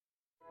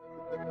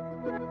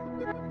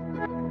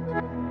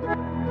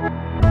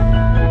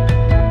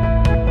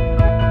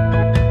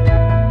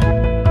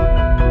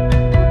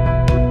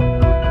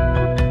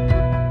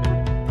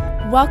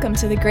Welcome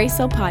to the Grace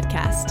Hill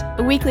Podcast,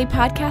 a weekly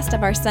podcast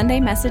of our Sunday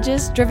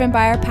messages driven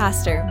by our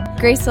pastor.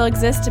 Grace Hill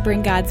exists to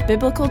bring God's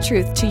biblical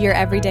truth to your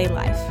everyday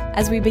life.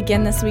 As we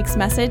begin this week's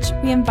message,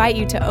 we invite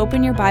you to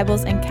open your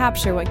Bibles and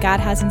capture what God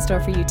has in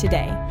store for you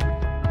today.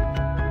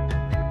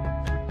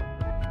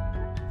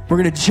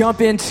 We're going to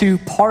jump into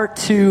part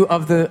 2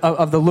 of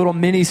the little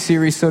mini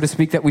series, so to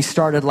speak, that we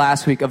started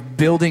last week of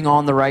building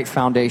on the right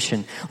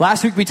foundation.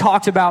 Last week we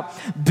talked about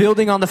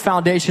building on the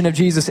foundation of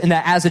Jesus, and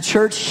that as a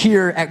church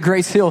here at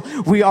Grace Hill,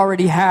 we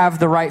already have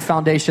the right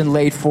foundation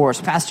laid for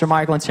us. Pastor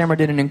Michael and Tamara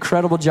did an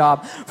incredible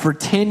job for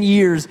 10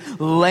 years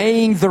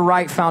laying the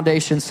right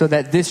foundation so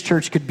that this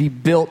church could be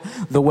built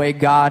the way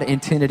God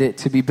intended it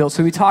to be built.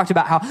 So we talked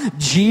about how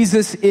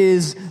Jesus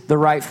is the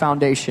right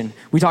foundation.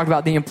 We talked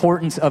about the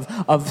importance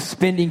of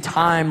spending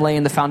time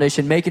laying the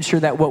foundation, making sure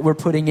that what we're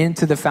putting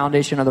into the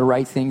foundation are the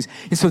right things.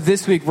 And so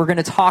this week we're going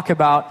to talk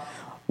about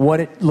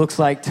what it looks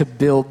like to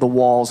build the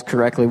walls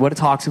correctly. We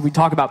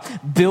talk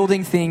about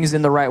building things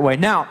in the right way.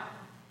 Now,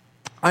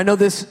 I know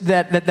this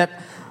that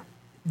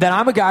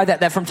I'm a guy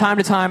that from time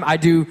to time I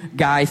do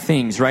guy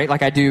things, right?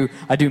 Like I do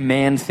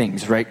man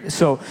things, right?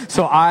 So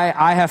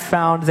I have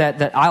found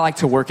that I like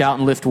to work out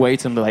and lift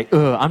weights and be like,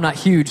 I'm not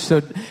huge,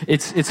 so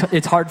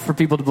it's hard for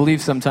people to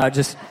believe sometimes.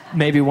 Just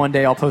maybe one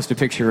day I'll post a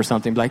picture or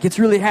something, be like, it's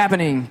really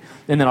happening,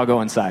 and then I'll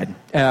go inside.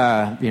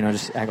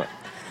 Just act like.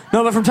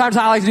 No, but from time to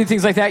time I like to do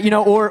things like that,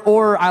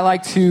 or I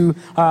like to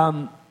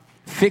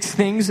fix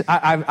things.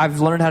 I've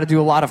learned how to do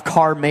a lot of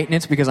car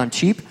maintenance because I'm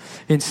cheap.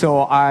 And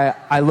so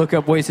I look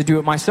up ways to do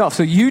it myself.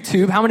 So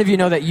YouTube, how many of you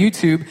know that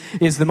YouTube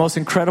is the most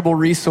incredible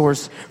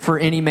resource for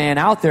any man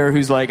out there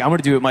who's like, I'm going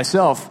to do it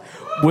myself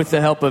with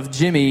the help of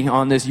Jimmy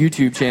on this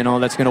YouTube channel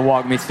that's going to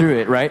walk me through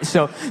it, right?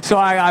 So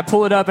I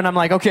pull it up and I'm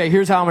like, okay,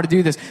 here's how I'm going to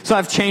do this. So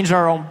I've changed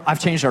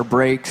our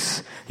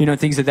brakes,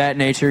 things of that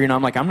nature.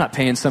 I'm like, I'm not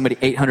paying somebody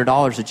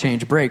 $800 to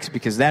change brakes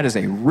because that is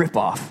a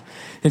ripoff.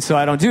 And so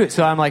I don't do it.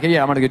 So I'm like,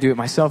 yeah, I'm going to go do it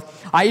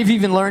myself. I've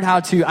even learned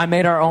I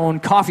made our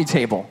own coffee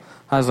table.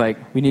 I was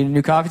like, we need a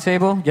new coffee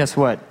table? Guess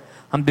what?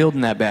 I'm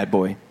building that bad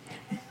boy.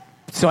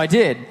 So I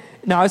did.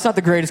 Now, it's not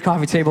the greatest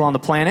coffee table on the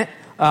planet,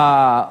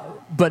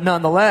 but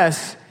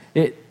nonetheless,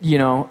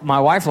 my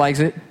wife likes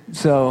it,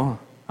 so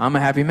I'm a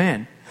happy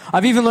man.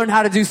 I've even learned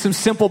how to do some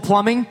simple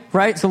plumbing,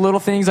 right? So little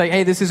things like,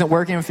 hey, this isn't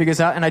working, and figure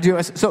this out, and I do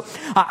it. So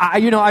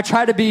I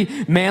try to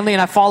be manly,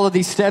 and I follow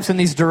these steps and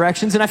these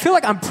directions, and I feel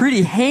like I'm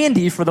pretty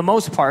handy for the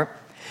most part.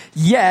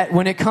 Yet,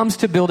 when it comes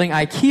to building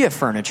IKEA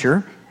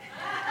furniture,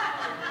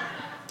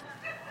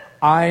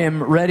 I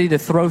am ready to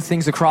throw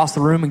things across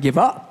the room and give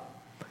up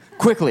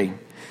quickly.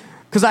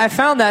 Because I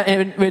found that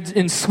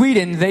in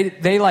Sweden,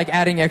 they like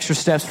adding extra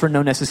steps for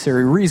no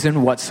necessary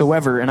reason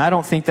whatsoever. And I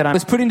don't think that I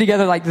was putting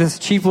together like this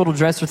cheap little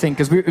dresser thing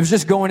because it was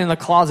just going in the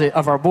closet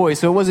of our boys.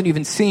 So it wasn't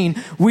even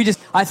seen.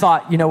 I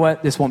thought, you know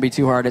what? This won't be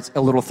too hard. It's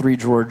a little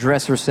 3-drawer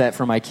dresser set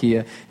from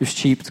IKEA. It's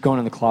cheap. It's going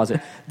in the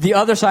closet. The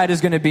other side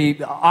is going to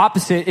be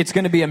opposite. It's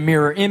going to be a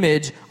mirror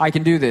image. I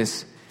can do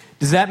this.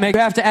 Does that make you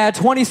have to add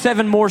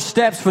 27 more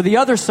steps for the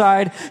other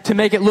side to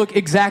make it look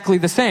exactly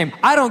the same?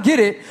 I don't get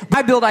it.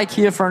 I build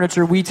IKEA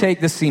furniture. We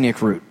take the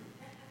scenic route.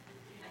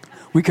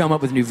 We come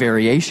up with new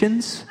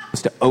variations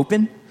to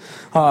open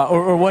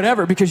or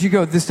whatever because you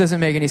go, this doesn't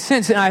make any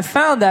sense. And I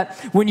found that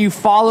when you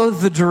follow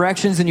the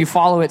directions and you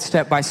follow it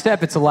step by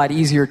step, it's a lot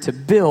easier to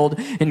build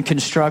and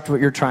construct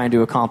what you're trying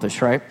to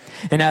accomplish, right?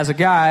 And as a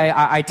guy,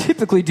 I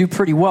typically do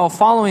pretty well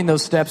following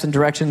those steps and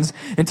directions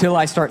until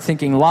I start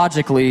thinking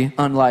logically,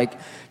 unlike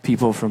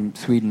people from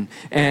Sweden,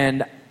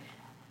 and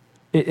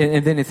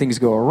then things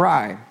go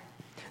awry.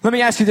 Let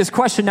me ask you this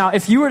question now.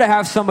 If you were to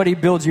have somebody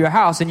build you a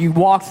house and you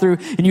walk through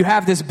and you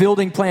have this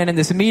building plan and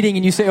this meeting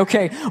and you say,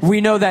 okay, we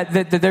know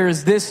that there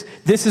is this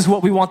is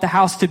what we want the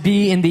house to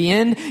be in the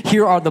end.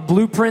 Here are the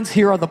blueprints.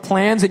 Here are the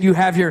plans. And you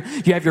have your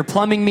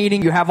plumbing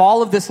meeting. You have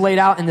all of this laid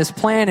out in this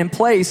plan in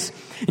place.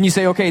 And you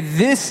say, okay,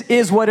 this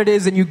is what it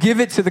is. And you give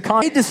it to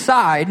they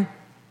decide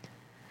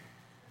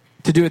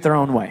to do it their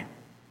own way.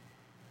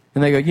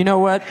 And they go, you know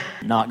what?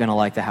 Not going to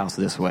like the house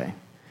this way.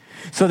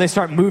 So they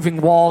start moving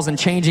walls and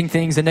changing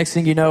things. The next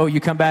thing you know, you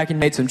come back and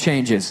made some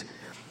changes.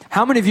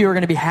 How many of you are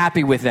going to be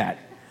happy with that?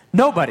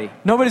 Nobody.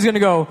 Nobody's going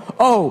to go,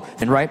 oh,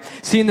 and right?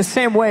 See, in the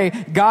same way,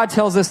 God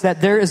tells us that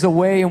there is a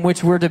way in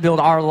which we're to build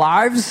our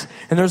lives,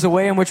 and there's a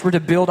way in which we're to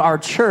build our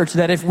church,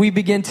 that if we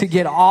begin to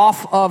get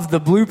off of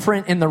the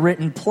blueprint and the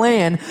written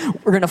plan,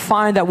 we're going to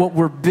find that what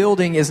we're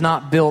building is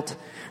not built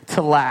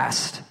to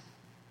last.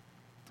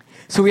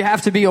 So we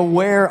have to be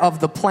aware of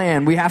the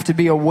plan. We have to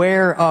be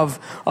aware of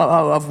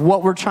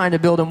what we're trying to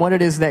build and what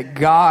it is that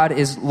God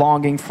is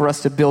longing for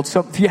us to build.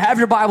 So if you have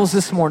your Bibles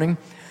this morning,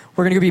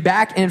 we're going to be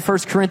back in 1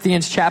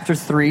 Corinthians chapter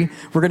 3.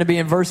 We're going to be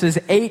in verses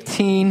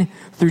 18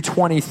 through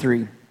 23.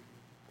 And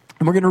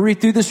we're going to read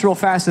through this real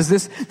fast as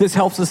this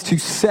helps us to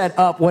set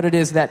up what it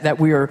is that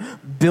we are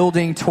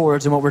building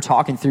towards and what we're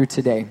talking through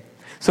today.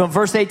 So in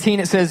verse 18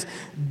 it says,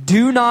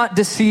 "Do not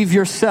deceive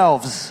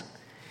yourselves.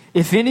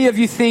 If any of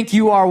you think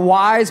you are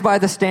wise by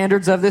the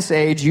standards of this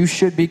age, you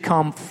should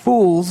become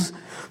fools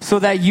so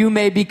that you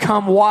may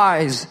become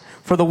wise.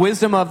 For the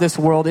wisdom of this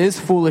world is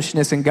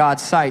foolishness in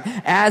God's sight.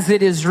 As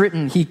it is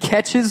written, he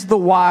catches the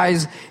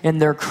wise in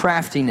their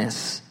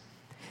craftiness.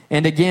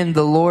 And again,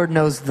 the Lord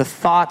knows the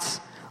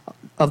thoughts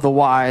of the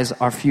wise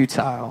are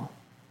futile.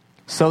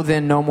 So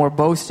then, no more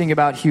boasting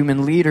about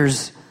human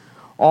leaders.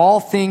 All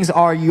things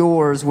are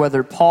yours,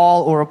 whether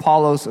Paul or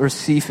Apollos or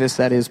Cephas,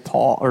 that is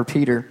Paul or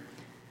Peter,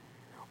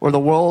 or the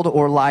world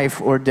or life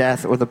or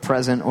death or the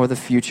present or the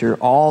future.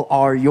 All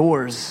are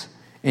yours,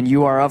 and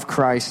you are of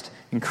Christ,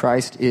 and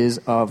Christ is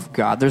of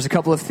God. There's a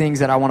couple of things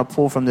that I want to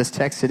pull from this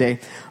text today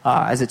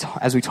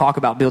as we talk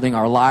about building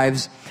our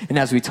lives and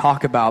as we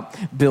talk about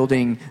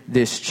building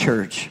this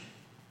church.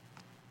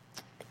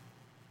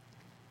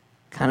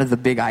 Kind of the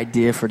big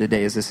idea for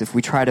today is this: if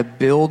we try to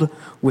build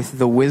with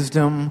the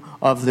wisdom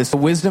of this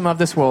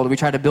world, we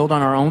try to build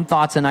on our own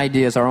thoughts and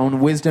ideas, our own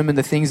wisdom and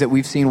the things that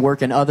we've seen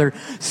work in other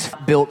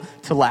built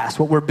to last.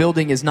 What we're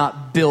building is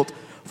not built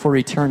for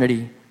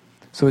eternity.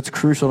 So it's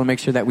crucial to make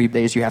sure that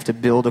you have to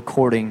build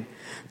according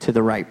to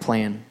the right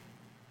plan.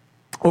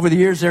 Over the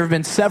years, there have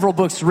been several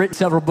books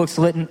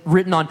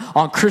written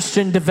on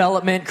Christian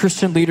development,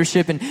 Christian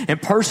leadership,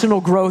 and personal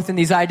growth, and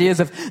these ideas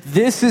of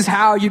this is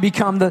how you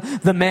become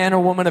the man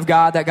or woman of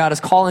God that God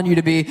is calling you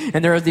to be.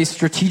 And there are these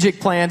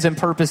strategic plans and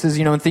purposes,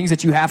 and things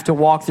that you have to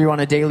walk through on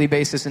a daily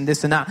basis and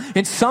this and that.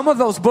 And some of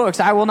those books,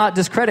 I will not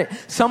discredit.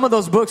 Some of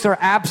those books are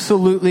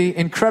absolutely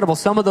incredible.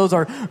 Some of those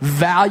are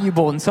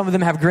valuable, and some of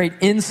them have great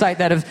insight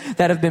that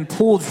have been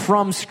pulled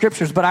from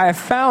scriptures. But I have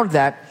found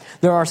that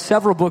there are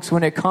several books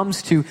when it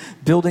comes to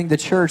building the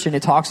church, and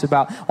it talks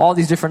about all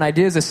these different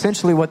ideas.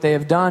 Essentially what they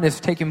have done is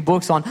taken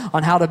books on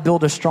how to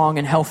build a strong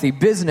and healthy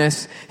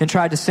business and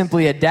tried to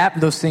simply adapt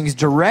those things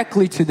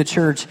directly to the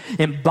church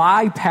and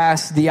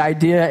bypass the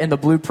idea and the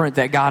blueprint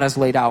that God has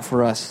laid out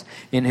for us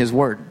in his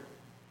word.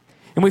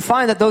 And we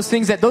find that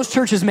those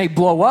churches may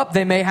blow up,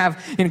 they may have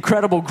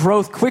incredible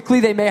growth quickly,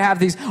 they may have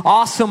these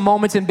awesome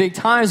moments and big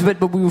times, but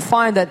we will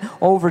find that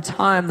over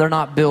time they're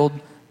not built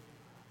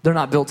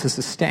to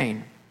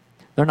sustain.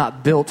 They're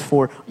not built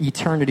for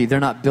eternity.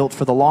 They're not built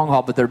for the long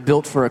haul, but they're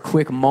built for a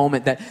quick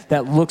moment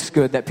that looks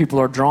good, that people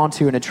are drawn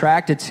to and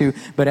attracted to.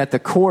 But at the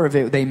core of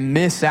it, they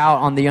miss out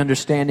on the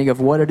understanding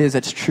of what it is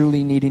that's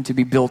truly needing to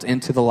be built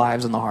into the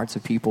lives and the hearts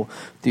of people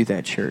through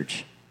that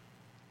church.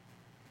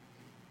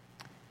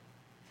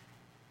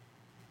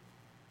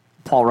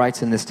 Paul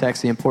writes in this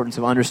text the importance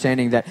of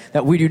understanding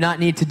that we do not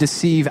need to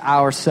deceive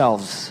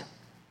ourselves.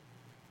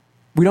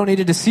 We don't need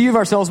to deceive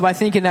ourselves by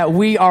thinking that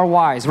we are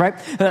wise, right?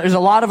 There's a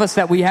lot of us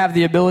that we have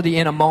the ability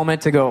in a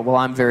moment to go, well,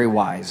 I'm very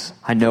wise.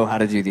 I know how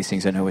to do these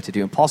things. I know what to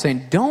do. And Paul's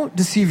saying, don't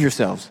deceive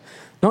yourselves.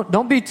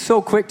 Don't be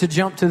so quick to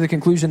jump to the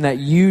conclusion that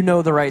you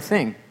know the right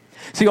thing.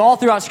 See, all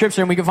throughout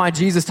Scripture, and we can find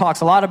Jesus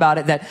talks a lot about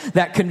it,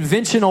 that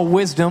conventional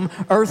wisdom,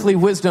 earthly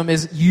wisdom,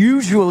 is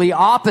usually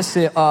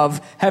opposite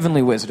of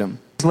heavenly wisdom.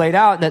 Laid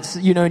out, that's,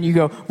 and you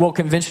go, well,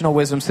 conventional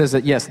wisdom says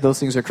that, yes, those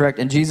things are correct.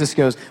 And Jesus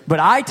goes, but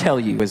I tell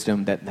you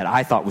wisdom that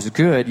I thought was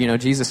good.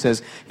 Jesus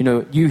says,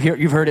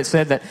 you've heard it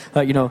said that,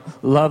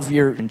 love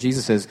your, and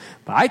Jesus says,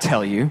 but I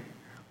tell you,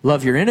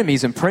 love your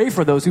enemies and pray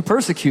for those who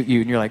persecute you.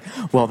 And you're like,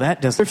 well,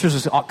 that does. Scriptures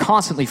is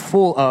constantly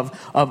full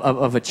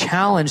of a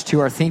challenge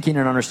to our thinking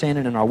and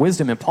understanding and our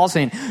wisdom. And Paul's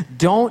saying,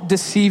 don't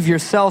deceive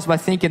yourselves by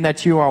thinking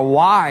that you are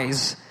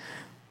wise,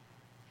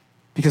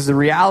 because the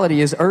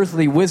reality is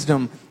earthly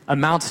wisdom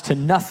amounts to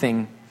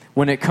nothing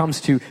when it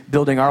comes to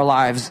building our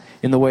lives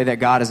in the way that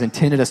God has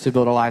intended us to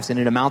build our lives. And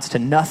it amounts to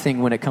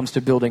nothing when it comes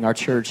to building our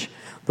church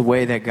the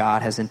way that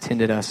God has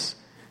intended us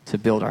to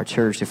build our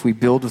church. If we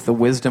build with the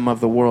wisdom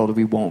of the world,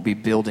 we won't be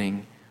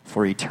building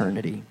for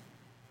eternity.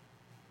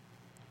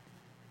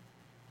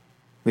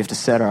 We have to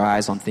set our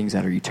eyes on things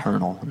that are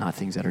eternal, not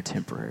things that are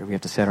temporary. We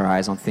have to set our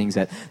eyes on things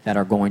that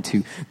are going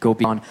to go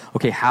beyond,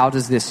 okay, how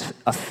does this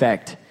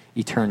affect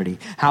eternity?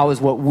 How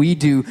is what we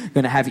do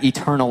going to have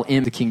eternal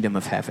in the kingdom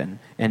of heaven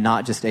and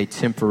not just a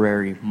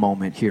temporary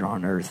moment here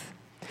on earth?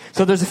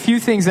 So there's a few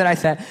things that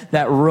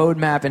that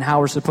roadmap and how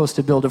we're supposed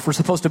to build. If we're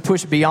supposed to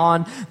push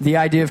beyond the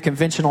idea of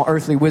conventional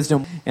earthly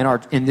wisdom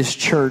in this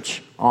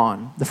church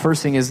on, the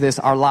first thing is this: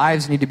 our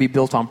lives need to be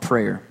built on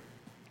prayer.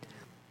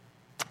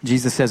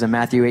 Jesus says in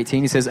Matthew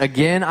 18, he says,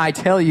 again, I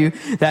tell you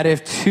that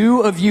if two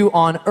of you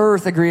on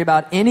earth agree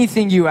about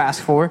anything you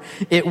ask for,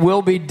 it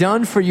will be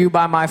done for you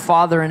by my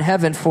Father in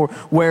heaven. For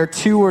where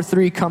two or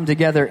three come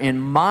together in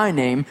my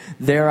name,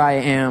 there I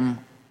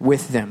am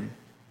with them.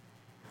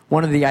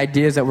 One of the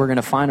ideas that we're going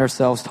to find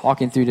ourselves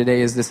talking through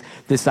today is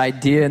this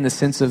idea in the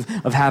sense of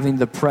having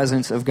the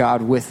presence of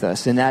God with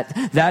us. And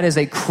that is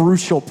a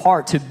crucial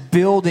part to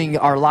building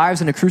our lives,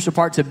 and a crucial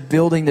part to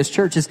building this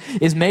church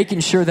is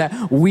making sure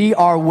that we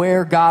are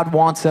where God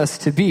wants us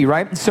to be,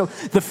 right? So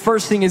the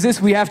first thing is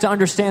this: we have to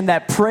understand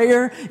that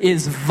prayer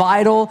is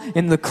vital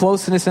in the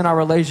closeness in our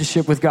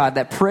relationship with God.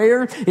 That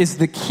prayer is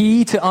the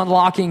key to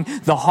unlocking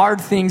the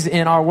hard things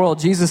in our world.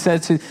 Jesus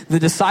said to the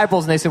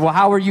disciples, and they said, well,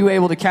 how were you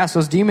able to cast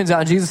those demons out?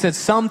 And Jesus said,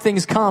 some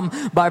things come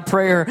by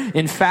prayer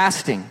and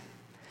fasting.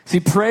 See,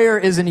 prayer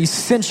is an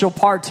essential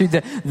part to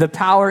the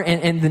power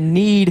and the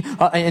need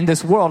in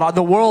this world.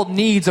 The world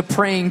needs a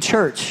praying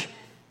church.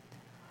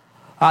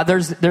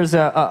 There's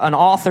an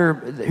author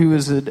who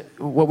is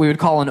what we would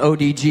call an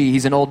ODG.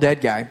 He's an old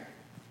dead guy.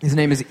 His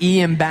name is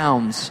E.M.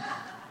 Bounds.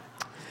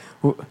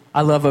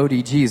 I love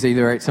ODGs. They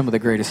write some of the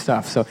greatest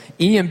stuff. So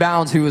E.M.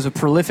 Bounds, who is a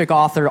prolific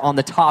author on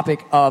the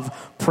topic of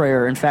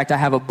prayer. In fact, I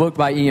have a book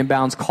by E.M.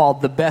 Bounds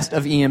called The Best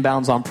of E.M.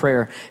 Bounds on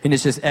Prayer. And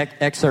it's just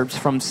excerpts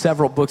from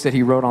several books that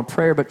he wrote on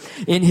prayer. But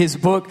in his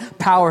book,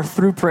 Power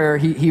Through Prayer,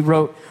 he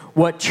wrote,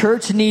 "What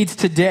church needs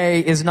today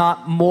is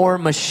not more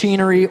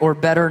machinery, or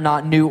better,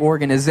 not new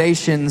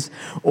organizations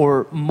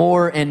or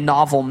more and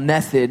novel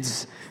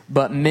methods,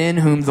 but men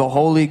whom the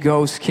Holy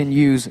Ghost can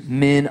use,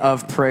 men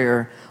of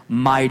prayer,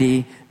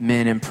 mighty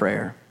men in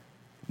prayer."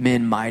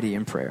 Men mighty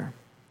in prayer.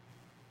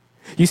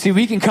 You see,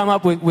 we can come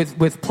up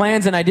with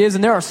plans and ideas,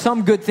 and there are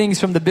some good things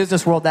from the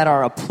business world that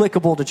are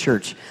applicable to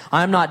church.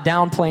 I'm not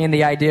downplaying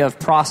the idea of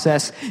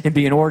process and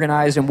being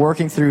organized and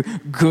working through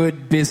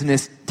good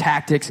business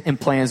tactics and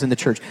plans in the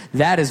church.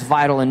 That is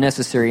vital and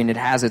necessary, and it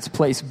has its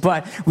place.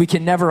 But we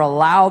can never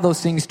allow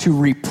those things to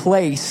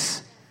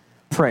replace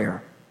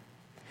prayer.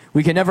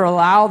 We can never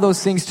allow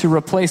those things to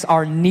replace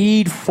our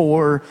need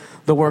for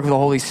the work of the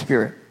Holy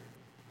Spirit.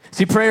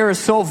 See, prayer is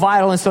so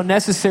vital and so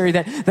necessary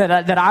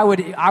that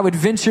I would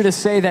venture to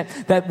say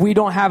that we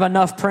don't have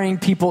enough praying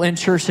people in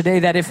church today,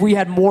 that if we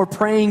had more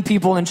praying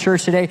people in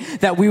church today,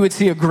 that we would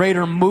see a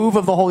greater move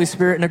of the Holy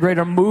Spirit and a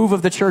greater move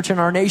of the church in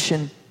our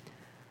nation.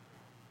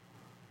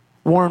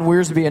 Warren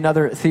Wiersbe,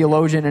 another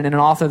theologian and an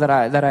author that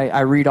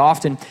I read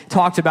often,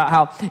 talked about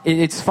how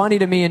it's funny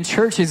to me in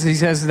churches, he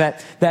says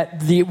that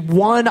the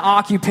one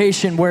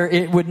occupation where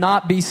it would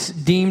not be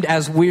deemed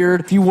as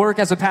weird, if you work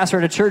as a pastor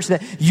at a church,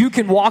 that you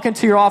can walk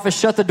into your office,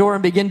 shut the door,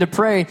 and begin to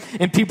pray,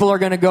 and people are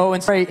going to go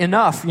and say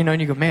enough,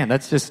 and you go, man,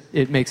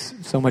 it makes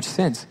so much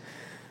sense.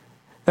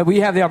 That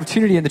we have the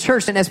opportunity in the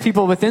church, and as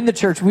people within the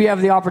church, we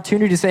have the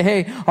opportunity to say,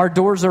 hey, our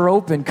doors are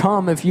open.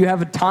 Come if you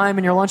have a time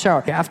in your lunch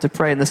hour. You have to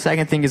pray. And the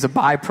second thing is a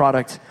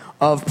byproduct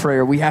of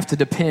prayer. We have to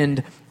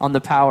depend on the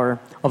power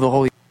of the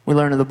Holy Spirit. We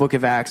learn in the book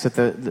of Acts that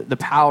the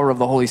power of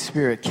the Holy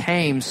Spirit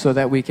came so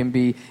that we can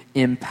be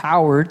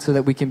empowered, so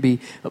that we can be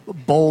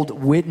bold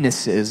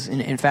witnesses.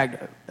 And in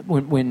fact,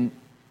 when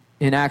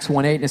in Acts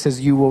 1:8, it says,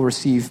 you will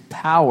receive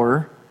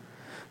power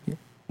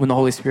when the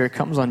Holy Spirit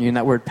comes on you. And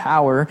that word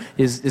power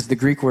is the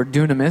Greek word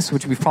dunamis,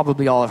 which we've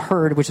probably all have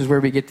heard, which is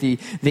where we get the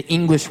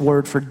English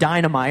word for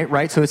dynamite,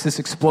 right? So it's this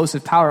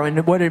explosive power.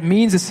 And what it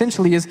means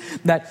essentially is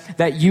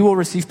that you will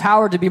receive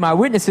power to be my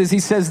witnesses. He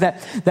says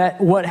that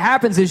what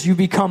happens is you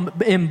become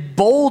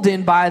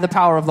emboldened by the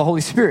power of the Holy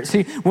Spirit.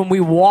 See, when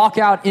we walk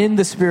out in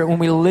the Spirit, when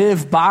we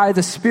live by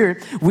the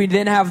Spirit, we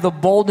then have the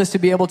boldness to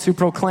be able to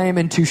proclaim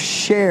and to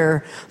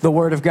share the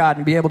Word of God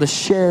and be able to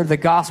share the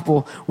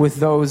gospel with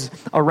those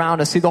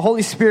around us. See, the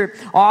Holy Spirit,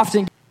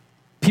 often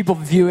people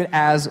view it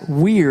as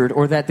weird,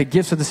 or that the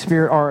gifts of the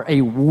Spirit are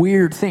a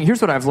weird thing. Here's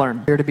what I've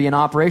learned here to be in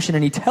operation,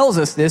 and he tells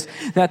us this,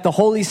 that the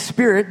Holy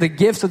Spirit, the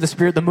gifts of the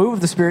Spirit, the move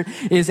of the Spirit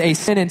is a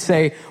sin, and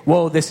say,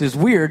 whoa, this is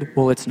weird.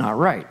 Well, it's not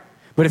right.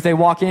 But if they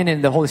walk in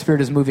and the Holy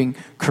Spirit is moving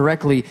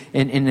correctly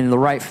and in the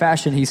right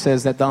fashion, he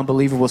says that the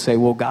unbeliever will say,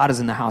 well, God is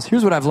in the house.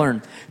 Here's what I've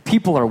learned.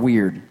 People are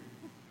weird.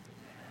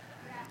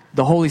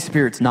 The Holy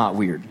Spirit's not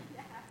weird,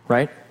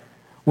 right?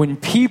 When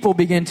people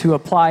begin to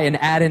apply and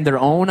add in their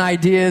own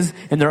ideas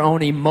and their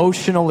own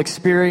emotional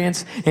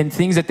experience and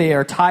things that they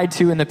are tied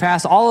to in the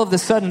past, all of a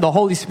sudden the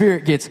Holy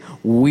Spirit gets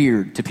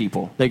weird to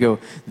people. They go,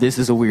 this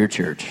is a weird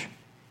church.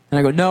 And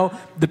I go, no,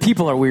 the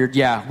people are weird.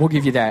 Yeah, we'll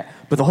give you that.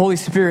 But the Holy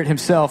Spirit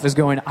himself is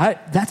going,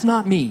 that's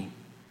not me.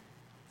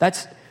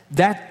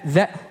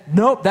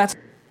 Nope, that's...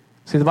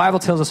 See, the Bible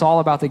tells us all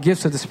about the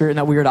gifts of the Spirit and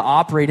that we are to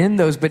operate in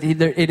those, but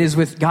it is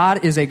with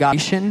God is a God.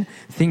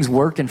 Things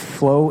work and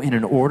flow in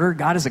an order.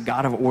 God is a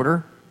God of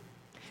order.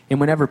 And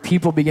whenever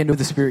people begin to,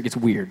 the Spirit gets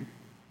weird.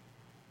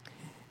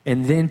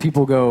 And then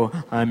people go,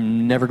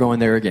 I'm never going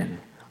there again.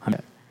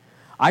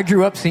 I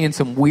grew up seeing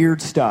some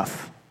weird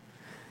stuff.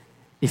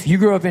 If you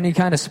grew up any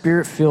kind of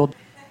Spirit-filled,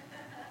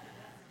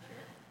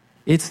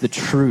 it's the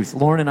truth.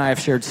 Lauren and I have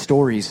shared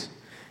stories,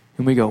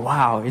 and we go,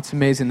 wow, it's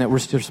amazing that we're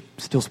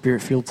still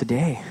Spirit-filled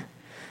today.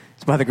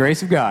 It's by the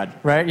grace of God,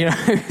 right?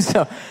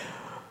 So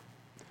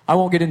I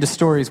won't get into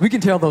stories. We can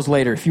tell those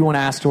later. If you want to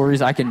ask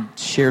stories, I can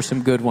share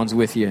some good ones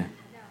with you.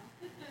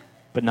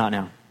 But not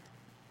now.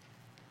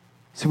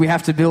 So we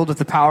have to build with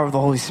the power of the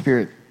Holy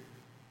Spirit.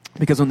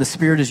 Because when the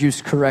Spirit is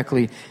used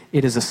correctly,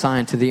 it is a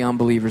sign to the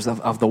unbelievers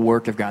of the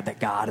work of God, that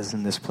God is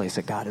in this place,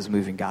 that God is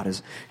moving, God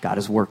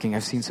is working.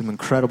 I've seen some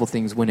incredible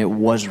things when it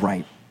was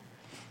right.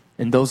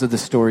 And those are the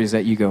stories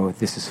that you go,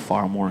 this is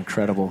far more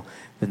incredible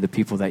than the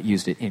people that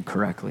used it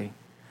incorrectly.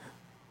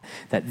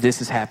 That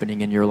this is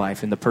happening in your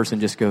life, and the person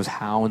just goes,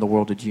 how in the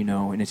world did you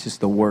know? And it's just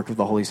the work of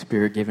the Holy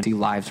Spirit given to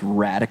lives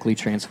radically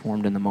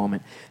transformed in the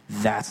moment.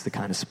 That's the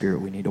kind of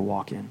spirit we need to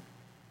walk in.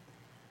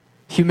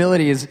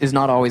 Humility is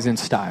not always in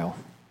style.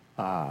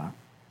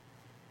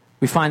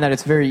 We find that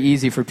it's very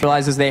easy for people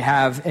realizes they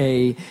have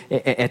a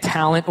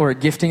talent or a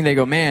gifting. They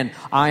go, man,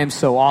 I am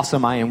so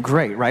awesome. I am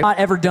great, right? Not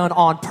ever done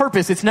on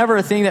purpose. It's never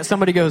a thing that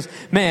somebody goes,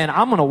 man,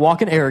 I'm going to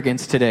walk in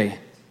arrogance today.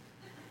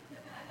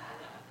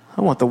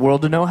 I want the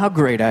world to know how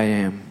great I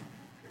am.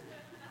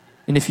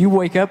 And if you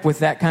wake up with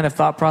that kind of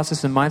thought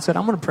process and mindset,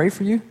 I'm going to pray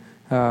for you.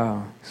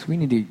 So we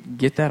need to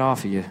get that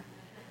off of you.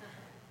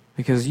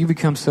 Because you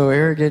become so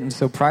arrogant and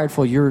so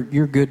prideful,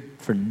 you're good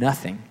for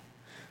nothing.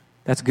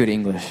 That's good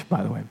English,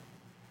 by the way.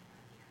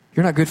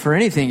 You're not good for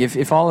anything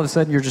if all of a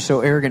sudden you're just so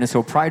arrogant and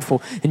so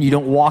prideful and you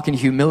don't walk in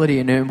humility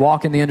and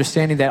walk in the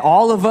understanding that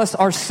all of us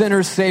are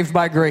sinners saved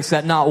by grace,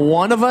 that not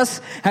one of us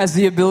has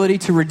the ability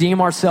to redeem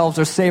ourselves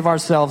or save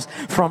ourselves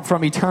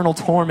from eternal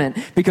torment,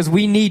 because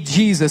we need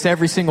Jesus.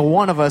 Every single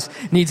one of us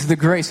needs the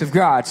grace of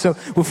God. So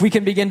if we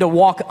can begin to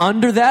walk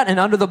under that and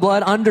under the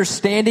blood,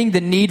 understanding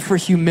the need for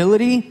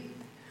humility,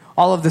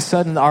 all of a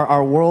sudden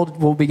our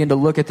world will begin to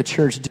look at the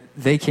church.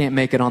 They can't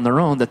make it on their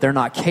own, that they're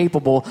not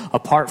capable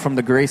apart from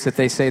the grace that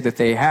they say that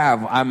they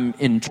have.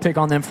 Pick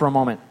on them for a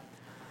moment.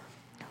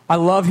 I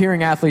love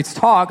hearing athletes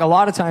talk a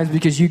lot of times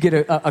because you get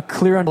a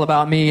clear understanding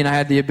about me, and I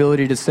had the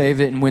ability to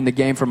save it and win the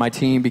game for my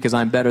team because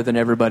I'm better than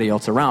everybody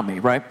else around me,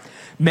 right?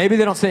 Maybe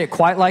they don't say it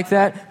quite like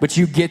that, but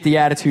you get the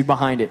attitude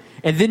behind it.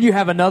 And then you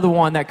have another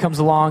one that comes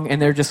along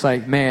and they're just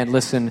like, man,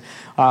 listen,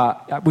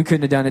 we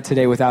couldn't have done it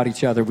today without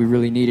each other. We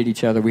really needed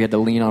each other. We had to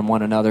lean on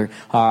one another.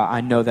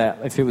 I know that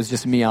if it was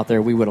just me out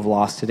there, we would have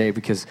lost today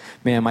because,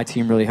 man, my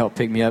team really helped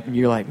pick me up. And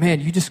you're like,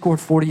 man, you just scored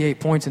 48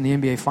 points in the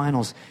NBA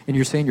Finals, and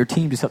you're saying your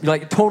team just helped. You're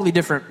like, totally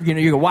different. You know,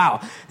 you go,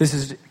 wow, this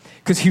is,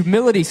 because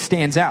humility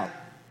stands out.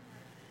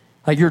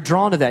 Like, you're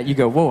drawn to that. You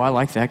go, whoa, I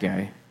like that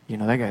guy. You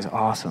know, that guy's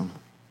awesome.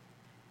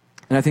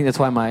 And I think that's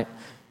why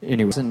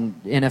anyways,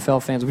 and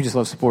NFL fans, we just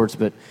love sports,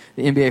 but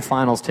the NBA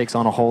Finals takes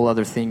on a whole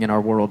other thing in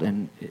our world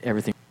and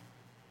everything.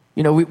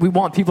 You know, we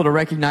want people to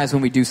recognize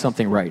when we do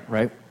something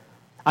right?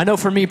 I know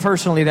for me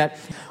personally that,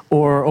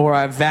 or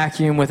I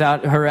vacuum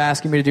without her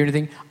asking me to do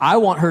anything, I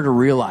want her to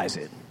realize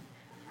it.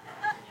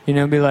 You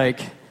know, be like,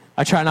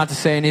 I try not to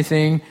say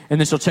anything, and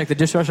then she'll check the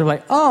dishwasher,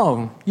 like,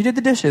 oh, you did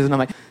the dishes. And I'm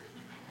like,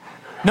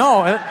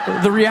 no,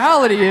 the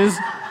reality is,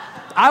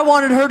 I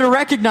wanted her to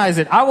recognize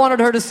it. I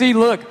wanted her to see,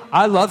 look,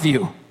 I love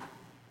you.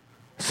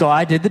 So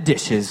I did the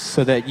dishes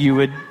so that you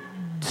would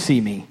see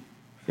me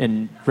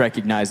and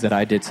recognize that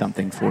I did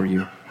something for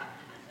you.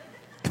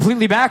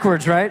 Completely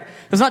backwards, right?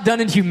 It's not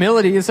done in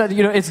humility. It's not,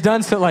 it's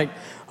done so like,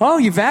 oh,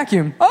 you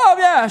vacuum. Oh,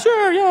 yeah,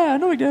 sure, yeah,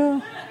 no big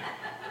deal.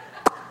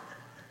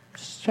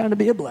 Just trying to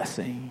be a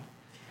blessing.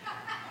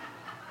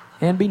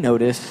 And be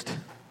noticed.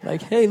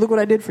 Like, hey, look what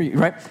I did for you,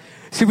 right?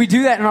 See, we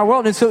do that in our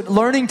world. And so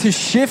learning to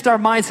shift our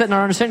mindset and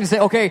our understanding and say,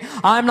 okay,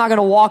 I'm not going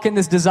to walk in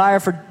this desire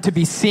to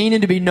be seen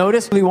and to be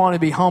noticed. We want to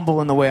be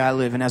humble in the way I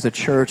live. And as a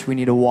church, we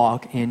need to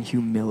walk in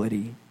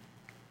humility.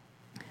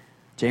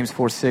 James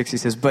 4:6, he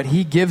says, but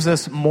he gives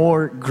us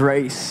more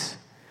grace.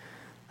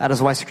 That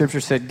is why Scripture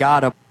said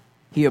God,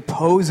 he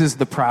opposes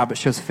the proud but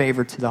shows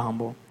favor to the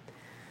humble.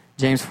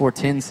 James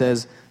 4:10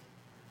 says,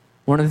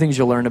 one of the things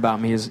you'll learn about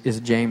me is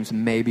James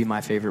may be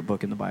my favorite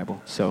book in the Bible.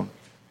 So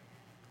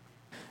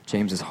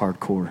James is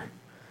hardcore.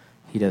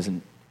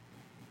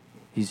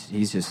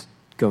 He's just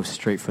goes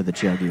straight for the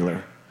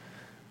jugular.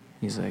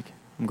 He's like,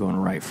 I'm going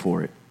right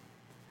for it.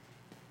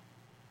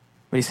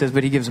 But he says,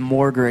 but he gives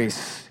more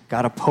grace.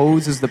 God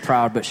opposes the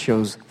proud, but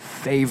shows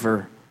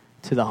favor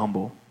to the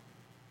humble.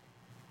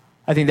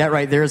 I think that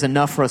right there is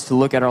enough for us to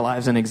look at our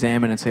lives and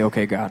examine and say,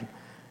 okay, God,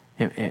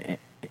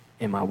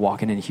 am I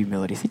walking in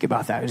humility? Think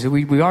about that.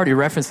 We already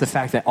referenced the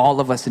fact that all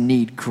of us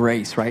need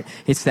grace, right?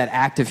 It's that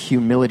act of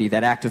humility,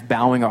 that act of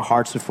bowing our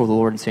hearts before the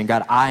Lord and saying,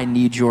 God, I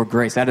need your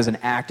grace. That is an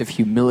act of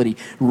humility.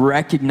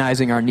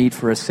 Recognizing our need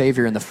for a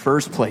Savior in the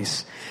first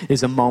place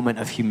is a moment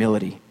of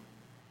humility.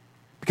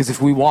 Because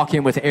if we walk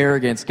in with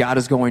arrogance, God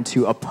is going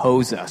to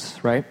oppose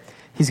us, right?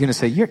 He's going to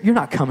say, you're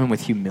not coming with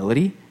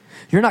humility.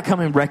 You're not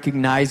coming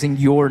recognizing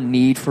your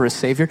need for a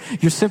Savior.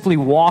 You're simply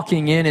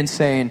walking in and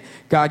saying,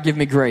 God, give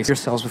me grace.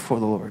 Yourselves before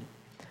the Lord.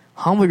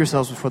 Humble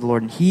yourselves before the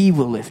Lord, and he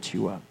will lift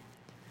you up.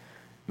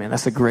 Man,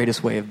 that's the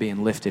greatest way of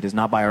being lifted, is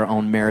not by our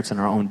own merits and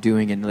our own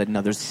doing and letting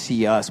others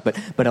see us, but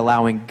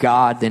allowing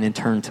God then in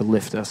turn to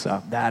lift us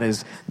up. That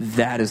is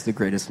the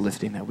greatest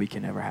lifting that we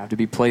can ever have. To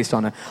be placed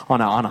on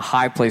a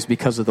high place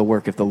because of the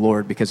work of the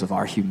Lord, because of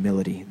our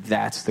humility.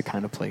 That's the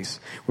kind of place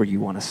where you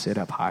want to sit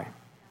up high.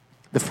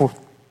 The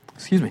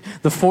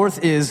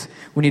fourth is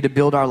we need to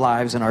build our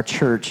lives and our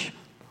church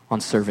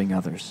on serving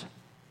others.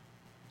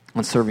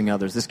 On serving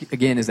others. This,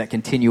 again, is that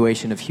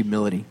continuation of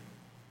humility.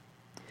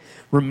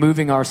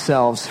 Removing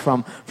ourselves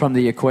from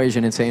the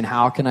equation and saying,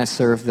 how can I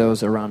serve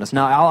those around us?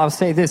 Now, I'll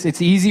say this.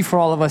 It's easy for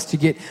all of us to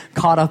get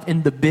caught up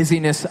in the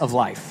busyness of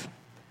life.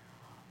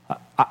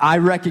 I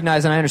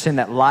recognize and I understand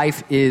that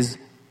life is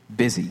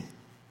busy.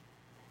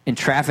 And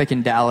traffic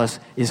in Dallas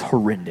is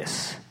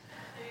horrendous.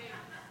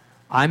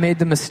 I made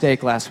the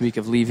mistake last week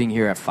of leaving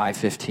here at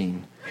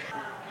 5:15.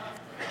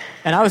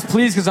 And I was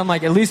pleased because I'm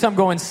like, at least I'm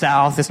going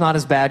south. It's not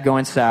as bad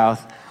going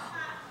south.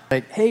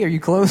 Like, hey, are you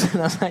close?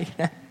 And I was like,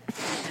 yeah.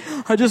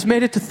 I just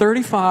made it to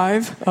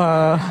 35.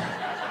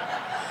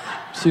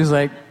 She was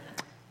like,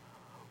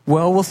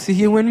 well, we'll see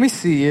you when we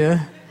see you.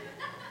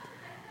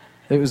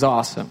 It was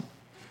awesome.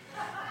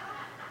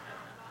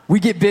 we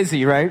get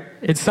busy, right?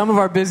 And some of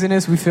our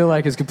busyness we feel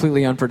like is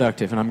completely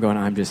unproductive. And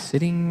I'm just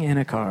sitting in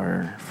a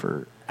car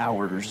for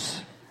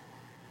hours.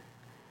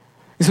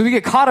 And so we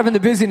get caught up in the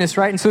busyness,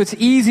 right? And so it's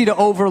easy to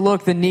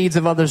overlook the needs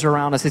of others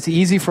around us. It's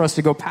easy for us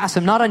to go past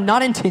them, not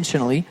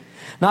intentionally,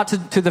 not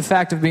to the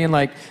fact of being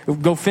like,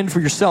 go fend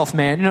for yourself,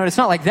 man. You know, it's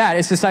not like that.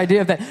 It's this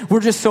idea of that we're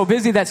just so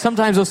busy that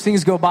sometimes those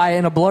things go by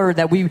in a blur,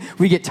 that we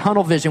get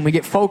tunnel vision. We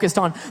get focused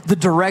on the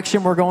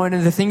direction we're going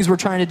and the things we're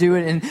trying to do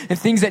and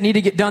things that need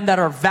to get done that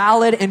are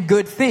valid and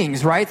good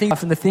things, right?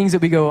 From the things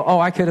that we go, oh,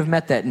 I could have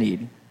met that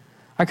need.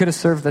 I could have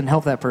served and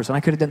helped that person. I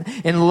could have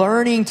done, and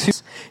learning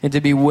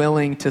to be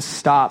willing to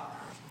stop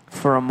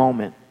for a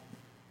moment.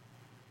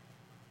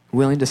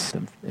 Willing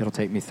to, it'll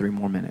take me 3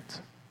 more minutes.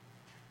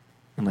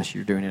 Unless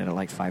you're doing it at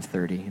like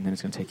 5:30, and then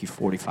it's going to take you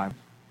 45.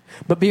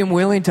 But being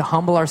willing to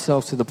humble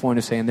ourselves to the point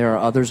of saying there are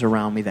others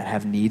around me that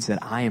have needs that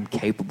I am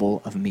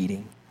capable of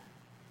meeting.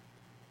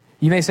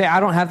 You may say, I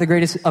don't have the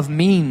greatest of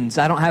means.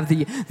 I don't have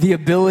the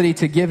ability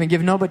to give and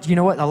give. No, but you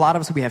know what? A lot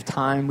of us, we have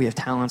time, we have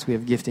talents, we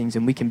have giftings,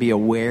 and we can be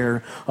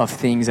aware of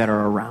things that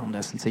are around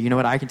us and say, you know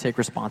what? I can take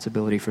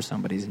responsibility for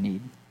somebody's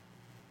need.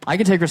 I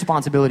can take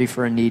responsibility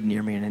for a need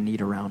near me and a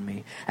need around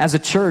me. As a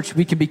church,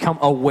 we can become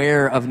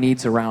aware of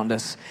needs around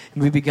us.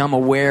 We become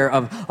aware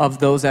of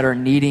those that are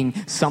needing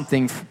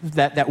something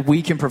that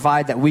we can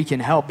provide, that we can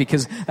help.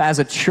 Because as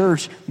a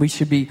church, we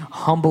should be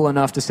humble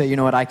enough to say, you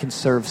know what, I can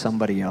serve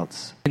somebody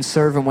else. We can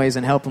serve in ways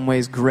and help in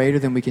ways greater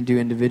than we can do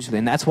individually.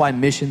 And that's why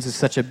missions is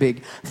such a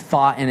big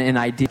thought and an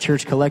idea.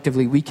 Church,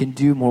 collectively, we can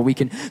do more. We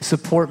can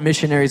support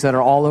missionaries that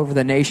are all over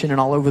the nation and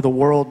all over the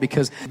world.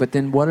 But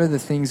then what are the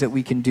things that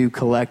we can do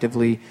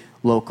collectively,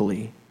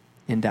 locally,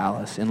 in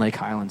Dallas, in Lake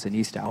Highlands, in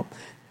East Alp?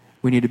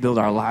 We need to build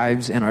our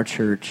lives and our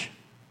church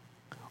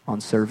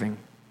on serving.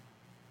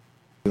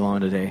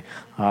 On today,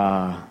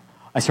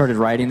 I started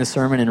writing the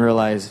sermon and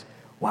realized,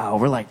 wow,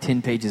 we're like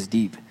 10 pages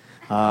deep.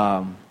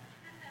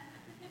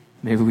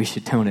 Maybe we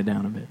should tone it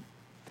down a bit.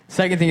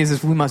 Second thing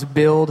is we must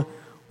build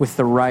with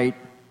the right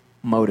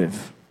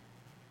motive.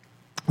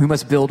 We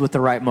must build with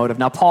the right motive.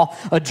 Now, Paul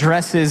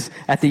addresses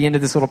at the end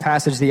of this little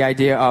passage the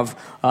idea of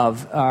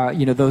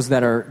those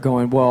that are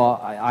going, well,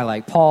 I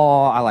like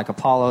Paul, I like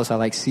Apollos, I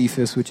like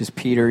Cephas, which is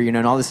Peter,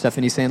 and all this stuff.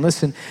 And he's saying,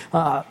 listen,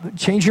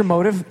 change your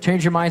motive,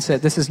 change your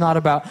mindset. This is not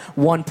about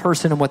one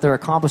person and what they're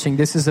accomplishing.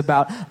 This is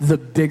about the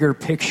bigger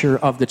picture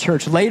of the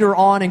church. Later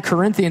on in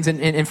Corinthians,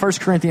 in 1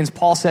 Corinthians,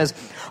 Paul says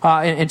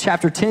in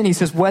chapter 10, he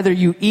says, whether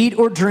you eat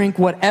or drink,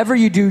 whatever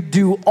you do,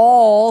 do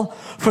all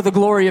for the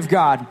glory of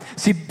God.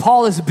 See,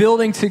 Paul is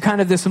building to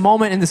kind of this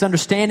moment and this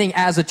understanding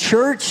as a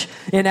church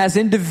and as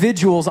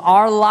individuals,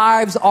 our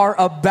lives are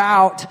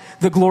about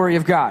the glory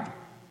of God.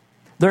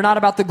 They're not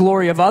about the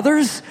glory of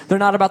others. They're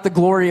not about the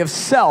glory of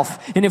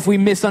self. And if we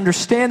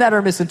misunderstand that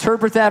or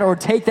misinterpret that or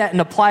take that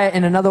and apply it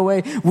in another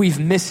way, we've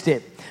missed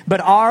it. But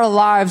our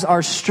lives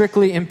are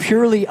strictly and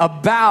purely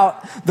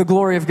about the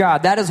glory of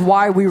God. That is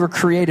why we were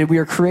created. We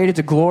are created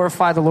to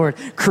glorify the Lord,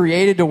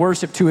 created to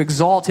worship, to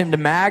exalt Him, to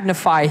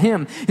magnify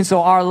Him. And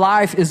so our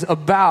life is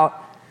about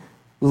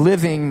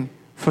living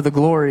for the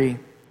glory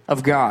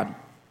of God.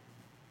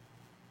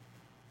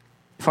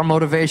 If our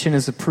motivation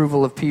is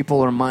approval of people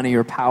or money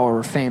or power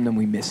or fame, then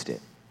we missed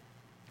it.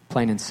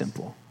 Plain and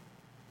simple.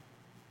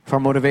 If our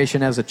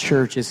motivation as a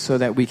church is so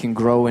that we can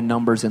grow in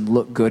numbers and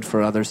look good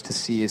for others to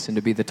see us and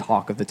to be the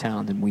talk of the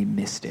town, then we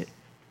missed it.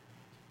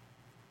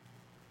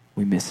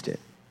 We missed it.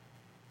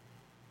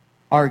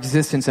 Our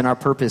existence and our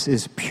purpose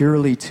is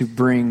purely to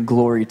bring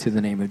glory to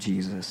the name of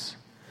Jesus,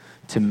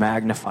 to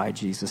magnify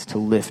Jesus, to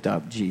lift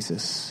up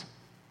Jesus.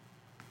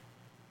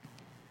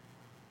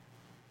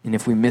 And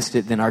if we missed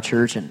it, then our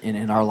church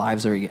and our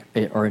lives are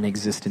in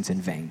existence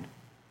in vain.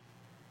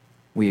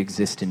 We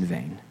exist in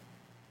vain.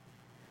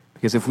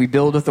 Because if we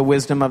build with the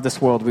wisdom of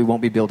this world, we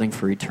won't be building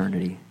for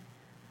eternity.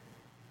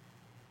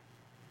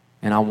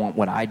 And I want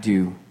what I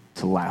do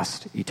to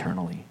last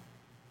eternally.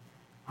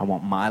 I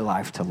want my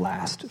life to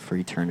last for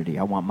eternity.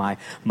 I want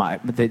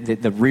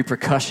the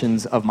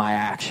repercussions of my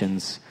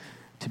actions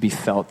to be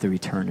felt through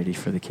eternity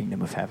for the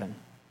kingdom of heaven.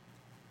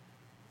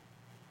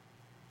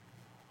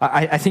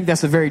 I think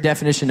that's the very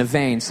definition of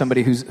vain,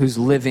 somebody who's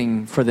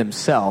living for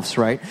themselves,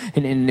 right?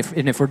 And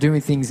if we're doing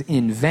things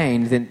in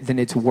vain, then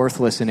it's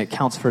worthless and it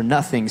counts for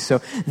nothing.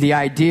 So the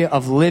idea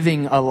of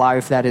living a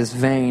life that is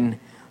vain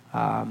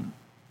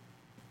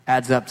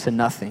adds up to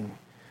nothing,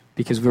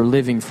 because we're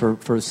living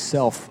for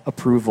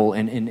self-approval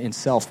and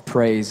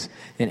self-praise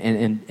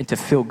and to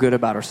feel good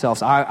about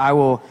ourselves. I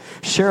will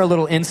share a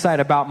little insight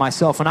about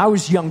myself. When I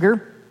was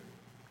younger,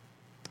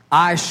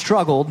 I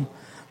struggled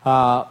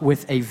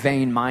with a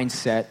vain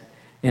mindset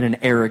and an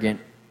arrogant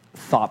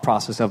thought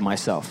process of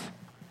myself.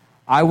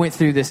 I went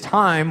through this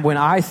time when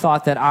I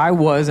thought that I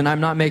was, and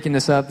I'm not making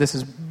this up, this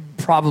is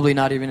probably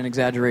not even an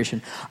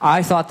exaggeration,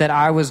 I thought that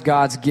I was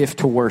God's gift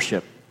to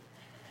worship.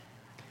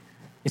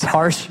 It's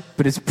harsh,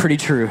 but it's pretty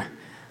true.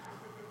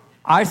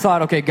 I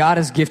thought, okay, God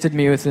has gifted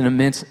me with an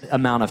immense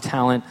amount of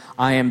talent.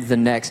 I am the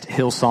next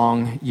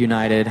Hillsong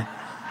United.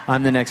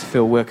 I'm the next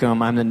Phil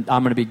Wickham. I'm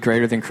going to be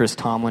greater than Chris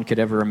Tomlin could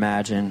ever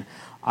imagine.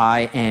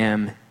 I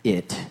am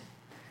it.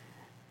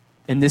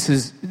 And this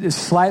is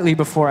slightly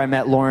before I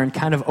met Lauren,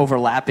 kind of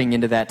overlapping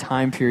into that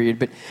time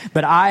period.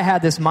 But I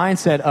had this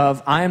mindset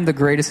of, I am the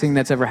greatest thing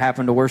that's ever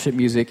happened to worship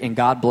music, and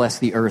God bless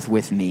the earth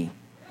with me.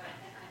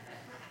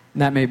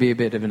 And that may be a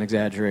bit of an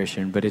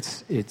exaggeration, but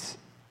it's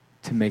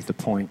to make the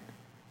point.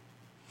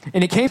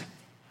 And it came,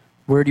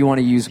 where do you want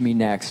to use me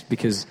next?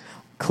 Because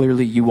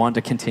clearly you want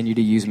to continue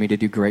to use me to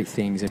do great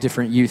things at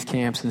different youth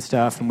camps and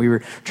stuff. And we were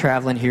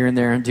traveling here and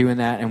there and doing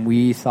that, and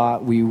we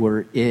thought we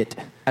were it.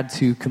 Had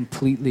to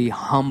completely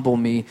humble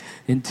me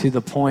into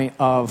the point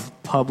of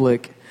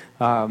public,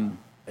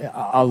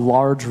 a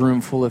large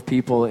room full of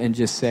people, and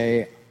just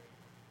say,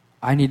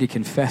 I need to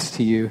confess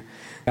to you,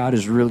 God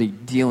is really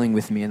dealing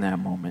with me in that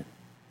moment.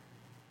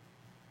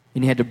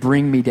 And he had to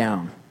bring me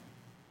down.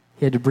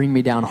 He had to bring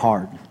me down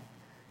hard.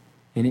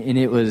 And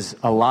it was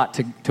a lot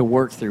to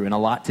work through and a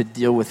lot to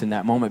deal with in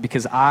that moment,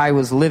 because I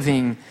was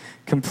living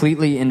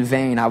completely in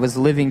vain. I was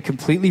living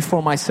completely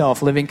for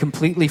myself, living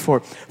completely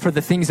for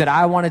the things that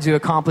I wanted to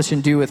accomplish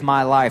and do with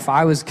my life.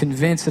 I was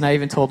convinced, and I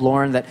even told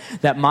Lauren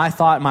that my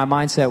thought, my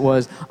mindset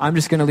was, I'm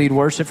just going to lead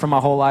worship for my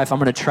whole life. I'm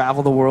going to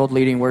travel the world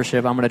leading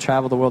worship. I'm going to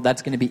travel the world.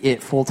 That's going to be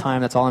it full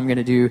time. That's all I'm going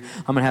to do.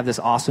 I'm going to have this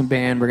awesome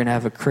band. We're going to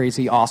have a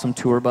crazy, awesome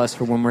tour bus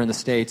for when we're in the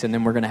States. And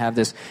then we're going to have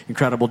this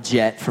incredible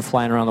jet for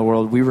flying around the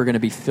world. We were going to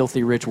be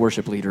filthy rich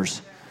worship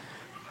leaders.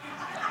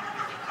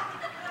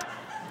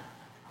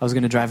 I was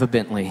going to drive a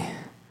Bentley. I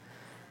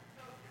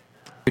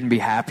couldn't be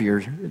happier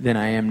than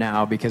I am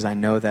now, because I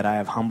know that I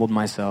have humbled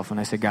myself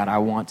and I said, God, I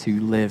want to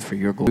live for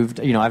your glory.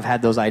 You know, I've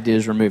had those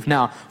ideas removed.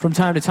 Now, from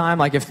time to time,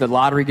 like if the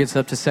lottery gets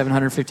up to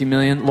 750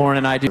 million, Lauren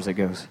and I do as it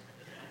goes.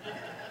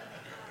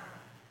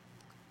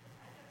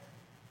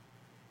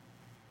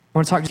 I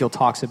want to talk to you.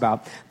 Talks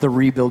about the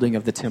rebuilding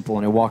of the temple,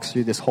 and it walks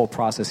through this whole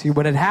process. See,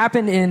 what had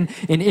happened in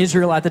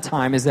Israel at the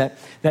time is that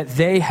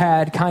they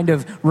had kind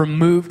of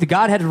removed,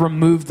 God had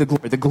removed the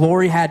glory. The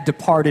glory had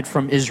departed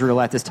from Israel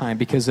at this time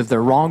because of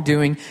their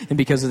wrongdoing and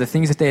because of the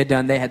things that they had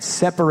done. They had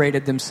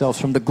separated themselves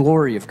from the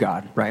glory of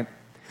God, right?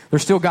 They're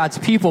still God's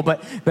people,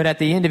 but at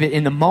the end of it,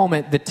 in the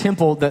moment, the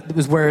temple that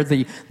was where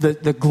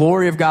the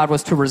glory of God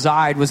was to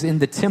reside was in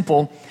the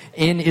temple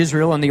in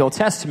Israel in the Old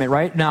Testament,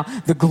 right? Now,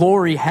 the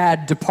glory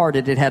had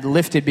departed. It had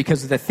lifted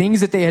because of the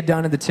things that they had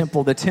done in the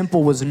temple. The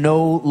temple was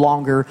no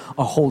longer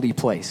a holy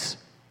place.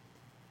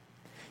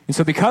 And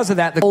so because of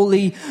that, the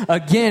holy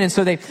again. And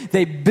so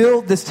they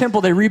build this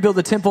temple, they rebuild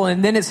the temple,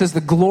 and then it says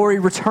the glory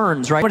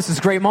returns, right? It's this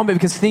great moment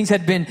because things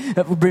had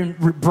been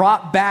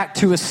brought back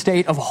to a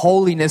state of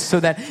holiness so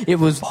that it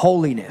was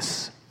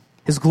holiness.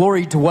 His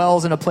glory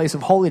dwells in a place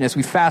of holiness.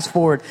 We fast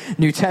forward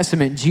New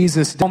Testament,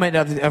 Jesus, the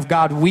moment of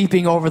God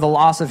weeping over the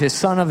loss of his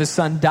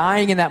son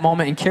dying in that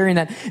moment and carrying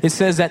that. It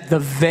says that the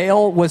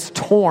veil was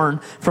torn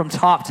from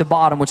top to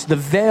bottom, which the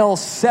veil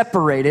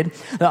separated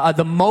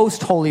the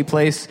most holy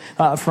place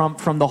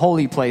from the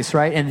holy place,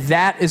 right? And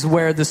that is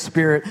where the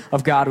Spirit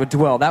of God would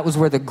dwell. That was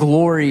where the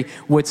glory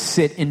would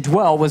sit and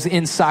dwell, was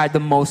inside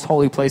the most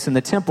holy place in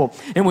the temple.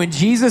 And when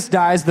Jesus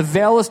dies, the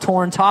veil is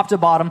torn top to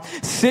bottom,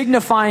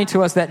 signifying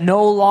to us that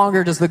no longer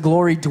does the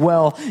glory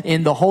dwell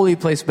in the holy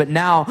place, but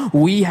now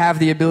we have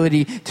the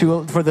ability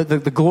for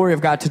the glory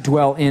of God to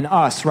dwell in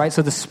us, right?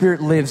 So the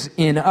Spirit lives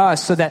in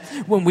us, so that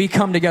when we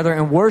come together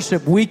and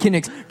worship, we can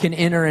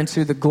enter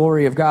into the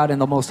glory of God in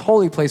the most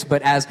holy place,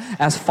 but as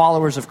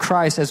followers of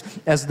Christ,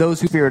 as those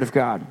who Spirit of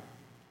God.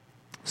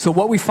 So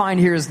what we find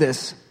here is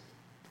this,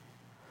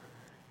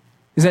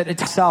 is that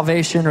it's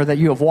salvation, or that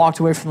you have walked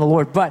away from the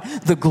Lord, but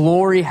the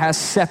glory has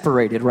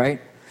separated, right?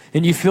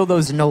 And you feel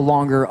those no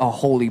longer a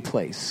holy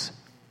place.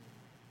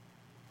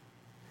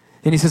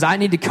 And he says, I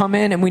need to come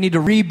in and we need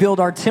to rebuild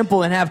our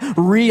temple and have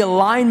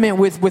realignment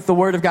with the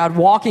Word of God,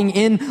 walking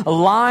in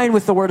line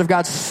with the Word of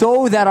God,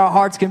 so that our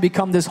hearts can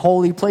become this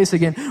holy place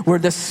again, where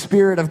the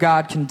Spirit of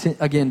God can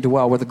again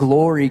dwell, where the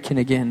glory can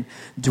again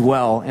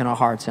dwell in our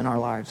hearts and our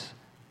lives.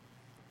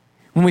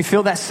 When we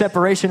feel that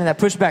separation and that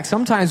pushback,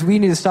 sometimes we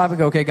need to stop and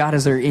go, okay, God,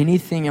 is there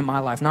anything in my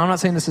life? Now, I'm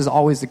not saying this is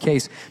always the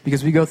case,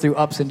 because we go through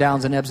ups and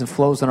downs and ebbs and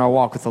flows in our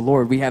walk with the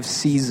Lord. We have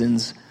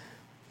seasons.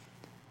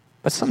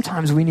 But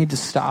sometimes we need to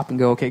stop and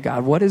go, okay,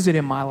 God, what is it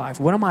in my life?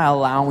 What am I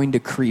allowing to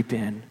creep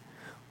in?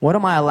 What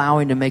am I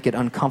allowing to make it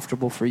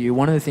uncomfortable for you?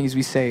 One of the things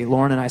we say,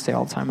 Lauren and I say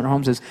all the time in our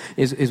homes,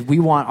 is we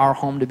want our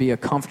home to be a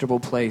comfortable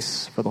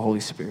place for the Holy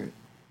Spirit.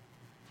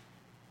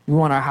 We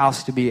want our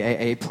house to be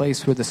a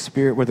place where the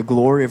Spirit, where the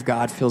glory of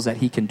God feels that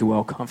he can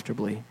dwell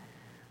comfortably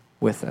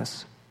with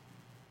us.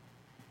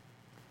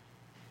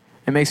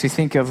 It makes me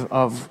think of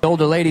the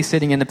older lady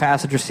sitting in the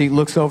passenger seat,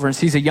 looks over and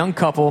sees a young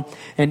couple,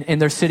 and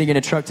they're sitting in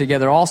a truck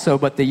together also,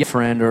 but the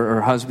friend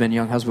or husband,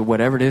 young husband,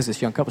 whatever it is, this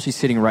young couple, she's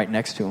sitting right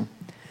next to him.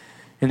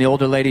 And the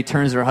older lady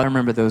turns to her husband. I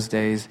remember those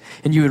days.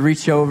 And you would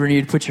reach over and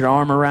you'd put your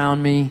arm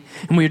around me,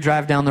 and we would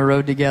drive down the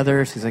road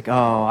together. She's like,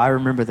 oh, I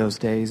remember those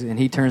days. And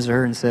he turns to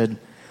her and said,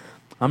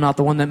 I'm not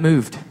the one that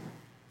moved.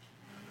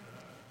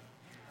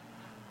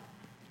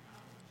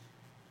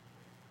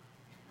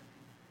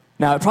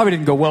 Now, it probably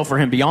didn't go well for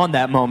him beyond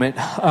that moment.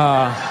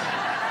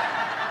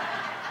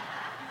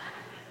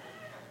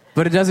 But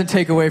But it doesn't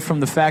take away from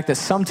the fact that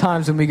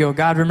sometimes when we go,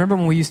 God, remember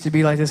when we used to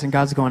be like this? And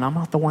God's going, I'm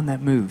not the one that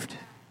moved.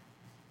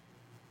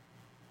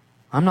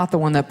 I'm not the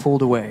one that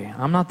pulled away.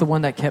 I'm not the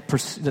one that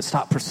that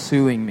stopped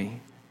pursuing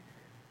me.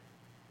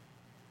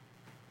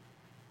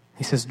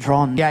 He says,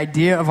 draw near. The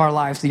idea of our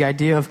lives, the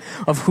idea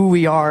of who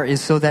we are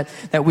is so that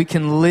we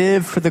can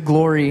live for the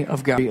glory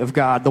of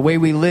God. The way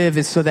we live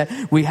is so that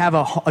we have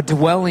a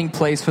dwelling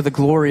place for the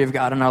glory of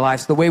God in our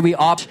lives. The way we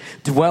opt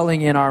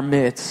dwelling in our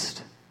midst.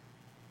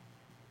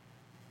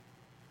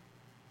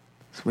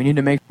 So we need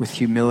to make with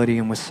humility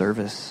and with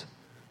service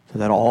so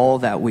that all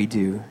that we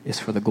do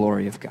is for the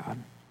glory of God.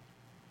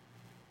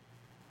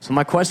 So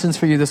my questions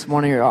for you this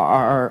morning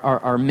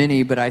are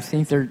many, but I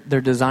think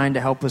they're designed to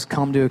help us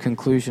come to a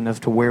conclusion as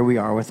to where we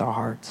are with our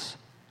hearts.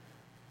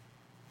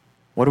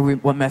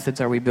 What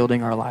methods are we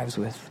building our lives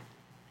with?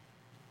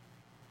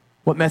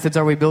 What methods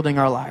are we building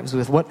our lives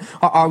with? What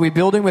are we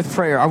building with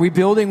prayer? Are we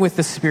building with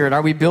the Spirit?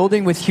 Are we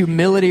building with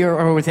humility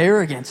or with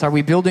arrogance? Are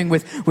we building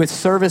with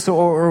service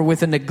or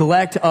with a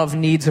neglect of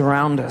needs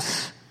around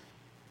us?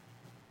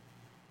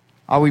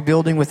 Are we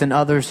building with an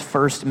others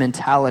first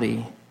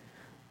mentality?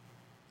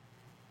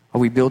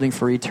 Are we building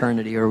for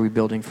eternity, or are we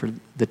building for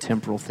the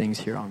temporal things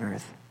here on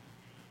earth?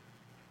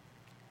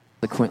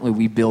 Consequently,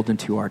 we build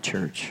into our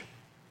church.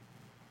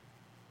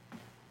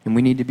 And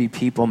we need to be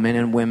people, men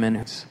and women,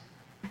 who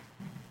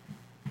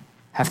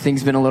have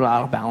things been a little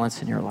out of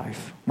balance in your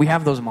life. We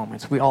have those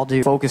moments. We all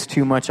do. Focus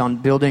too much on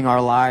building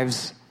our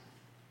lives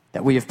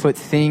that we have put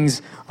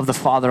things of the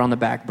Father on the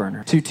back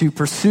burner. To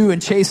pursue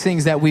and chase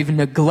things that we've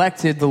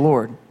neglected the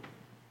Lord.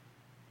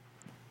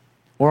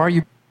 Or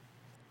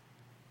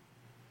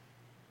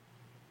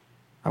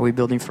are we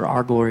building for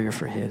our glory or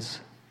for His?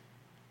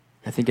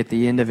 I think at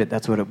the end of it,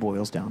 that's what it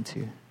boils down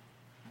to.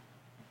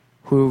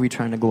 Who are we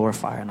trying to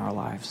glorify in our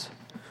lives?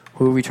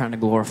 Who are we trying to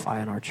glorify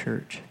in our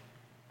church?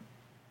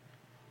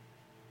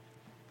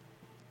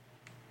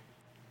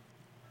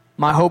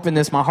 My hope in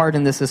this, my heart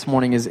in this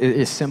morning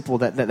is simple,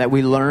 that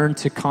we learn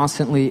to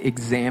constantly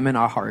examine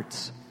our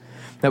hearts.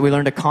 That we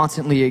learn to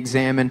constantly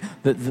examine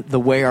the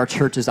way our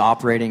church is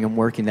operating and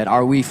working. That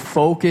are we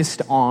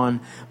focused on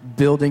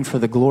building for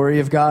the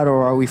glory of God,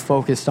 or are we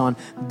focused on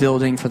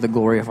building for the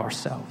glory of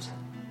ourselves?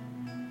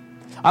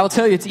 I will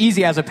tell you, it's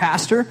easy as a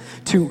pastor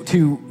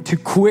to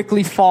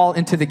quickly fall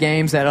into the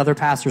games that other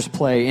pastors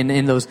play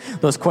in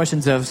those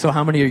questions of, so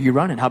how many are you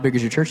running? How big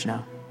is your church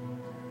now?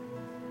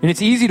 And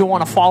it's easy to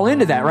want to fall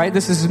into that, right?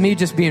 This is me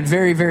just being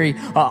very, very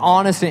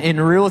honest and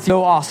real with you.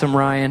 So awesome,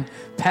 Ryan.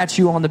 Pat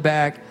you on the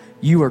back.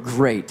 You are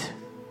great.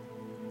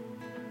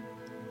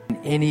 In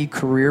any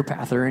career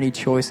path or any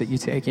choice that you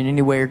take, in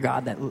any way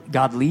that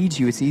God leads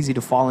you, it's easy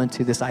to fall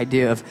into this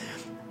idea of,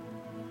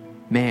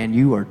 man,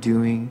 you are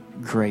doing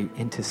great.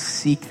 And to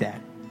seek that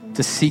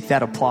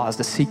applause,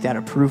 to seek that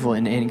approval.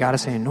 And God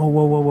is saying, no,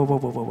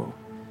 whoa.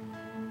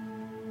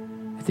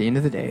 At the end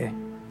of the day,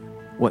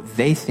 what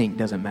they think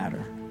doesn't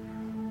matter.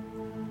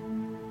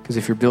 Because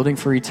if you're building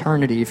for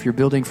eternity, if you're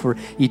building for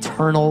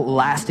eternal,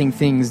 lasting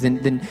things,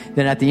 then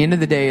at the end of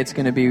the day, it's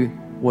going to be,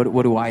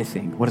 what do I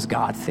think? What does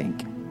God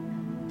think?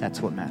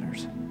 That's what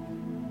matters.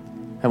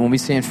 And when we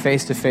stand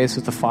face to face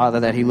with the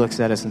Father, that He looks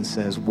at us and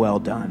says, well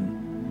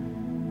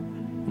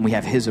done. And we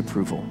have His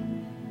approval.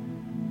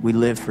 We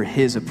live for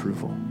His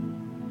approval.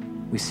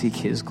 We seek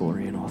His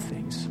glory in all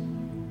things.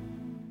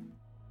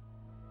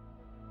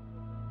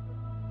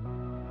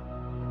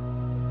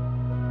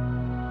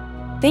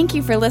 Thank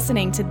you for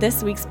listening to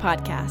this week's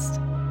podcast.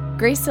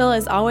 Grace Hill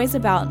is always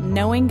about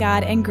knowing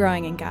God and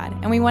growing in God,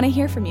 and we want to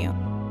hear from you.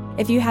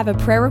 If you have a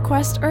prayer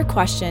request or a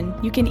question,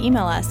 you can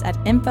email us at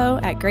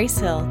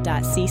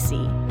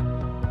info@gracehill.cc.